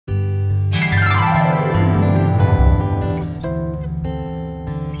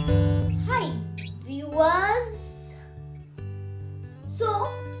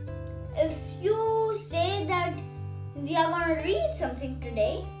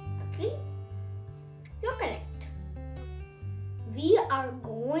Actually, you're correct. We are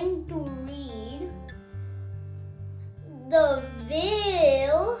going to read The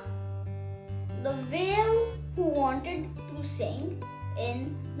Whale Who Wanted to Sing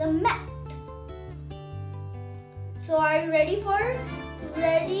in the Met. So are you ready for it?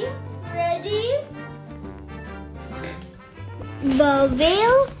 Ready? The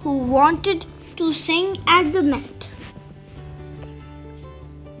Whale Who Wanted to Sing at the Met.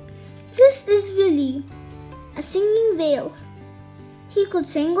 This is Willie, a singing whale. He could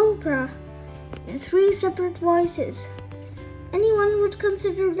sing opera in 3 separate voices. Anyone would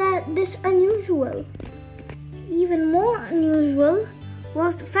consider this unusual. Even more unusual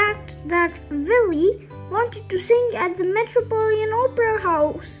was the fact that Willie wanted to sing at the Metropolitan Opera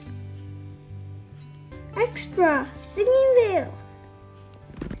House. Extra, singing whale.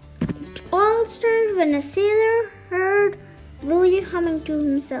 It all started when a sailor heard Willie humming to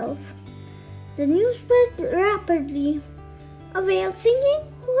himself. The news spread rapidly. A whale singing?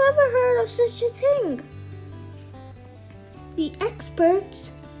 Who ever heard of such a thing? The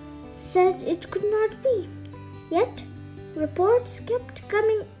experts said it could not be. Yet, reports kept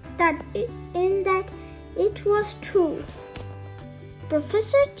coming that it was true.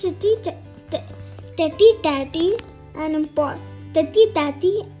 Professor Tati Tati, an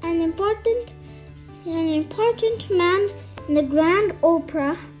important man in the Grand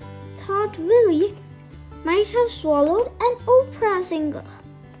Opera, thought Willie might have swallowed an opera singer.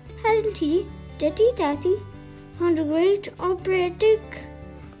 Hadn't he, Tati, found a great operatic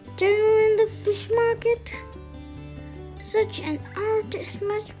general in the fish market? Such an artist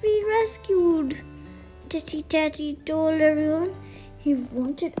must be rescued. Tati told everyone he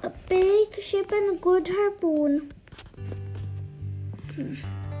wanted a big ship and a good harpoon.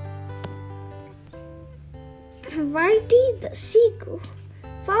 Whitey the seagull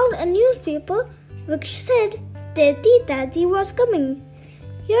found a newspaper which said Tati was coming.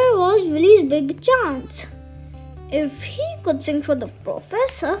 Here was Willie's big chance. If he could sing for the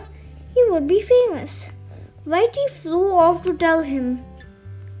professor, he would be famous. Whitey flew off to tell him.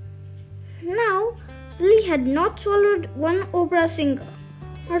 Now, Willie had not swallowed one opera singer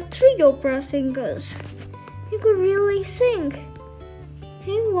or 3 opera singers. He could really sing.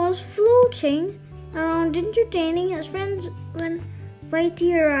 He was floating around entertaining his friends when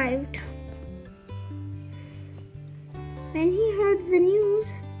Whitey arrived. When he heard the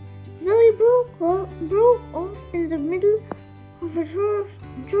news, Willie broke off in the middle of a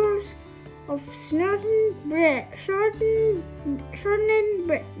course of shortened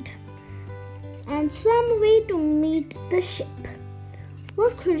bread and swam away to meet the ship.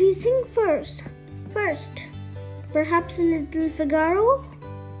 What could he sing first? Perhaps a little Figaro?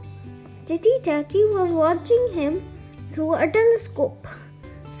 Tati was watching him through a telescope.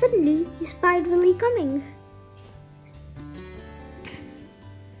 Suddenly, he spied Willie coming.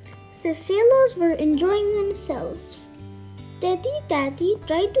 The sailors were enjoying themselves. Tati tried to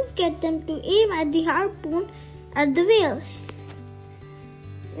get them to aim at the harpoon at the whale.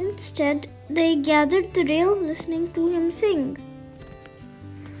 Instead, they gathered the rail listening to him sing.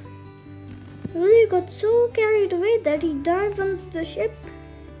 Willie got so carried away that he dived onto the ship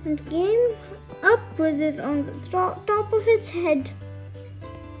and came up with it on the top of its head.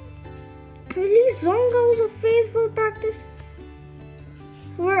 Willie's long hours of faithful practice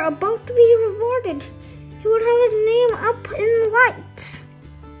were about to be rewarded. He would have his name up in lights.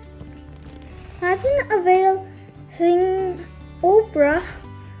 Imagine a whale singing opera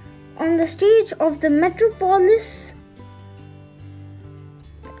on the stage of the Metropolitan.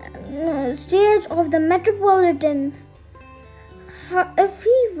 If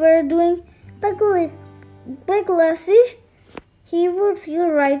he were doing Peglasy, he would feel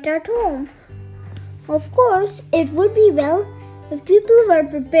right at home. Of course, it would be well if people were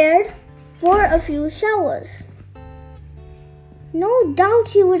prepared for a few showers. No doubt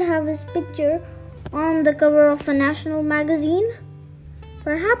he would have his picture on the cover of a national magazine.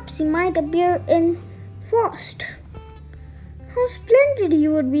 Perhaps he might appear in Frost. How splendid he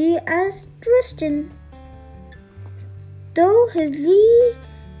would be as Tristan. Though his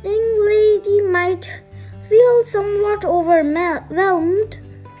leading lady might feel somewhat overwhelmed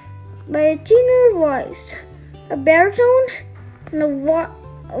by a tenor voice, a baritone, and a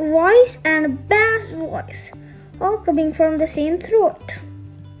voice and a bass voice, all coming from the same throat.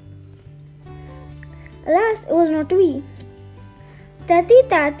 Alas, it was not to be. Tati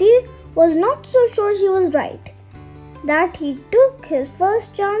was not so sure he was right, that he took his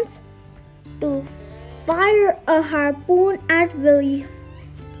first chance to fire a harpoon at Willie.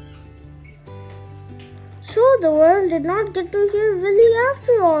 So the world did not get to hear Willie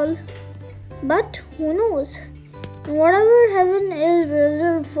after all. But who knows? Whatever heaven is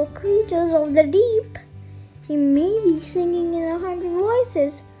reserved for creatures of the deep, he may be singing in 100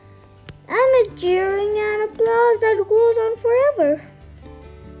 voices, amid cheering and applause that goes on forever.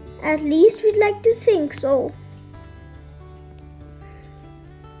 At least we'd like to think so.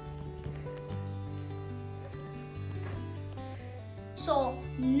 So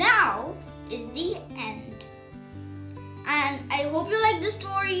now is the end. And I hope you like the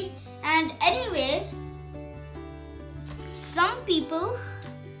story. And anyways, some people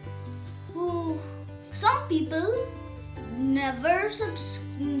do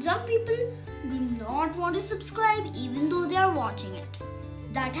not want to subscribe even though they are watching it.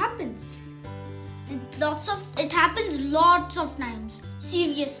 That happens. It happens lots of times.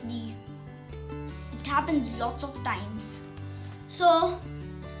 Seriously. It happens lots of times. So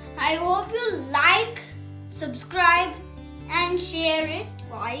I hope you like, subscribe and share it.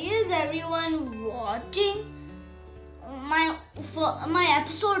 Why is everyone watching my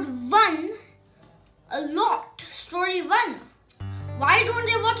episode 1 a lot? Story 1. Why don't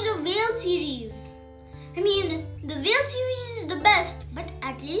they watch the Whale series? I mean, the Whale series is the best, but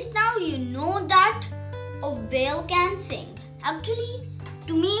at least now you know that a whale can sing. Actually,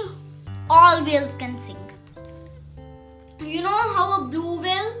 to me, all whales can sing. You know how a blue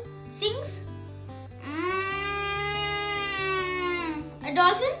whale sings? A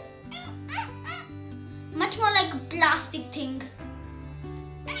dolphin? Much more like a plastic thing.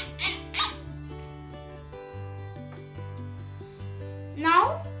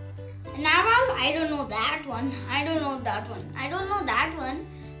 Now, narwhal, I don't know that one.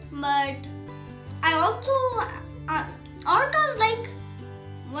 But I also, orca is like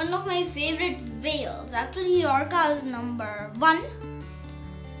one of my favorite whales. Actually, orca is number 1.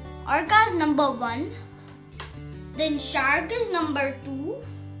 Then shark is number 2.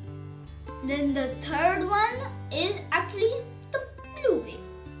 Then the third one is actually the blue whale,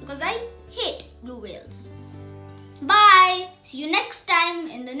 because I hate blue whales. Bye! See you next time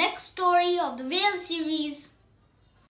in the next story of the Whale series.